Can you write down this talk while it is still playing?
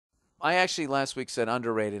I actually last week said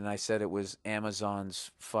underrated, and I said it was Amazon's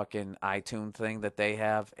fucking iTunes thing that they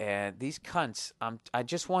have. And these cunts, I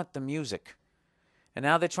just want the music. And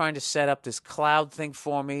now they're trying to set up this cloud thing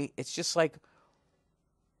for me. It's just like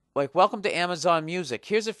welcome to Amazon Music.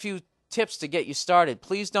 Here's a few tips to get you started.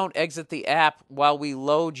 Please don't exit the app while we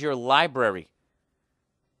load your library.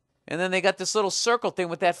 And then they got this little circle thing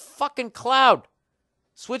with that fucking cloud.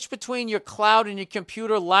 Switch between your cloud and your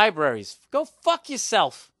computer libraries. Go fuck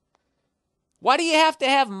yourself. Why do you have to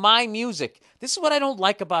have my music? This is what I don't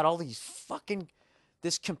like about all these fucking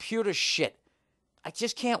this computer shit. I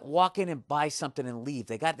just can't walk in and buy something and leave.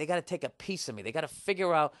 They got to take a piece of me. They got to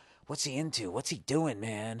figure out what's he into, what's he doing,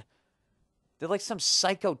 man. They're like some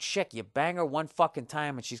psycho chick. You bang her one fucking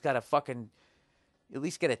time and she's got to fucking at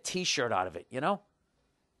least get a T-shirt out of it, you know?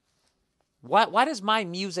 Why does my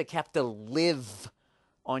music have to live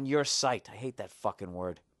on your site? I hate that fucking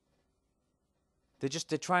word.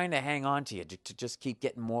 They're trying to hang on to you to just keep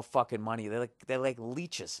getting more fucking money. They're like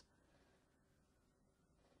leeches.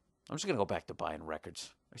 I'm just gonna go back to buying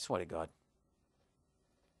records. I swear to God.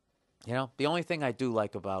 You know, the only thing I do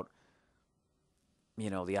like about the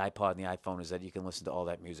iPod and the iPhone is that you can listen to all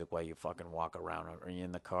that music while you fucking walk around or you're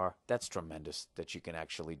in the car. That's tremendous that you can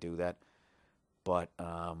actually do that. But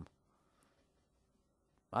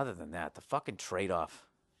other than that, the fucking trade-off.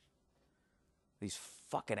 These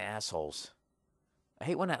fucking assholes. I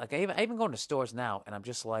hate when I even go into stores now and I'm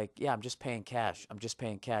just like, yeah, I'm just paying cash. I'm just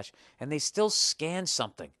paying cash. And they still scan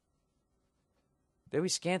something. They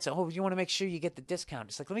always scan something. Oh, you want to make sure you get the discount.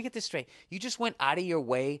 It's like, let me get this straight. You just went out of your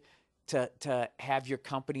way to have your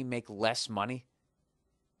company make less money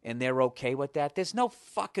and they're okay with that? There's no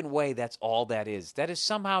fucking way that's all that is. That is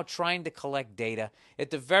somehow trying to collect data. At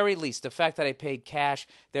the very least, the fact that I paid cash,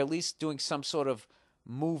 they're at least doing some sort of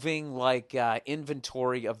moving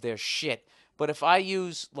inventory of their shit. But if I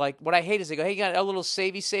use, what I hate is they go, hey, you got a little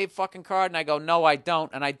savey save fucking card? And I go, no, I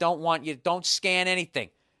don't. And I don't want you, don't scan anything.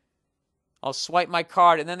 I'll swipe my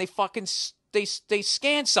card, and then they fucking, they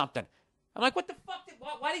scan something. I'm like, what the fuck?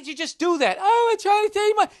 Why did you just do that? Oh, I'm trying to tell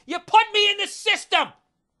you, you put me in the system.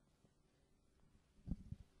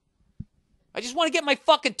 I just want to get my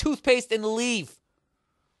fucking toothpaste and leave.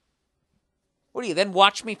 What do you then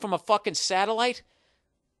watch me from a fucking satellite?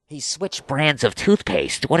 He switched brands of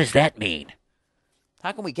toothpaste. What does that mean?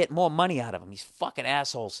 How can we get more money out of them? These fucking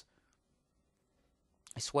assholes.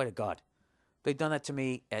 I swear to God. They've done that to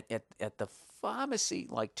me at the pharmacy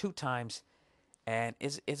like 2 times. And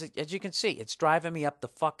as you can see, it's driving me up the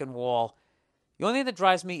fucking wall. The only thing that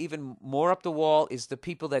drives me even more up the wall is the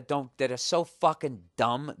people that are so fucking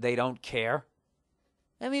dumb they don't care.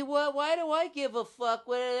 I mean, why do I give a fuck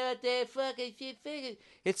what they fucking shit?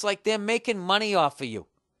 It's like they're making money off of you.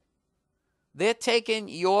 They're taking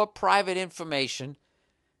your private information,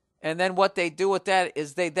 and then what they do with that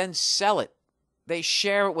is they then sell it. They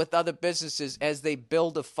share it with other businesses as they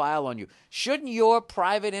build a file on you. Shouldn't your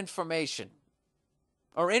private information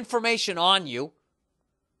or information on you,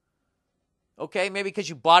 okay, maybe because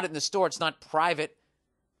you bought it in the store, it's not private,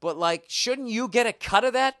 but shouldn't you get a cut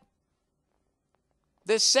of that?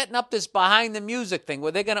 They're setting up this behind the music thing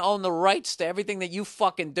where they're going to own the rights to everything that you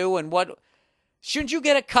fucking do and what. Shouldn't you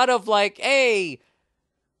get a cut of hey,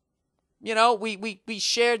 we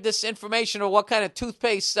shared this information or what kind of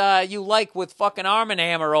toothpaste you like with fucking Arm &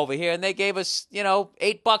 Hammer over here, and they gave us,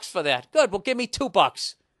 $8 for that. Good, well, give me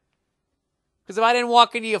 $2. Because if I didn't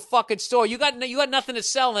walk into your fucking store, you got nothing to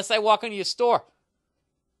sell unless I walk into your store.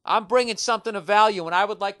 I'm bringing something of value, and I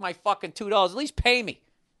would like my fucking $2. At least pay me.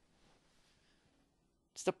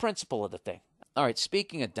 It's the principle of the thing. All right,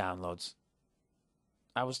 speaking of downloads,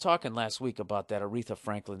 I was talking last week about that Aretha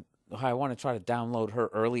Franklin. How I want to try to download her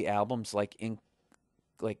early albums,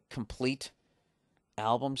 complete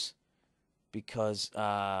albums, because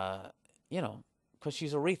because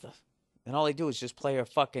she's Aretha, and all they do is just play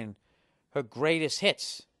her greatest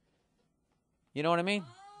hits. You know what I mean?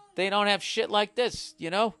 They don't have shit like this.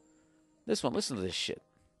 This one. Listen to this shit.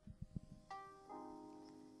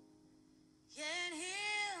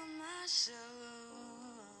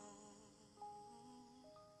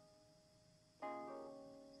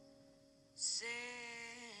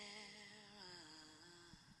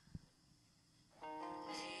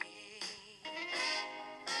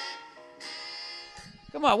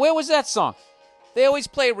 Come on, where was that song? They always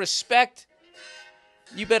play Respect.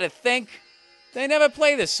 You Better Think. They never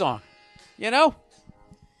play this song. I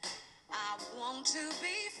want to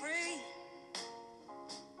be free.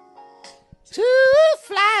 To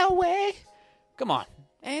fly away. Come on.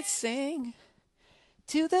 And sing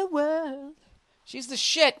to the world. She's the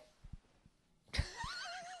shit.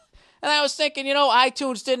 And I was thinking,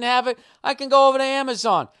 iTunes didn't have it. I can go over to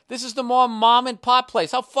Amazon. This is the more mom and pop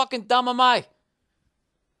place. How fucking dumb am I?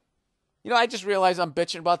 I just realized I'm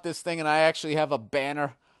bitching about this thing, and I actually have a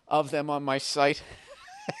banner of them on my site.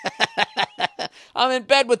 I'm in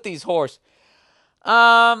bed with these whores.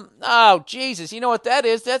 Oh, Jesus. You know what that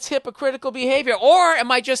is? That's hypocritical behavior. Or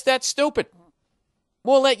am I just that stupid?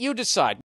 We'll let you decide.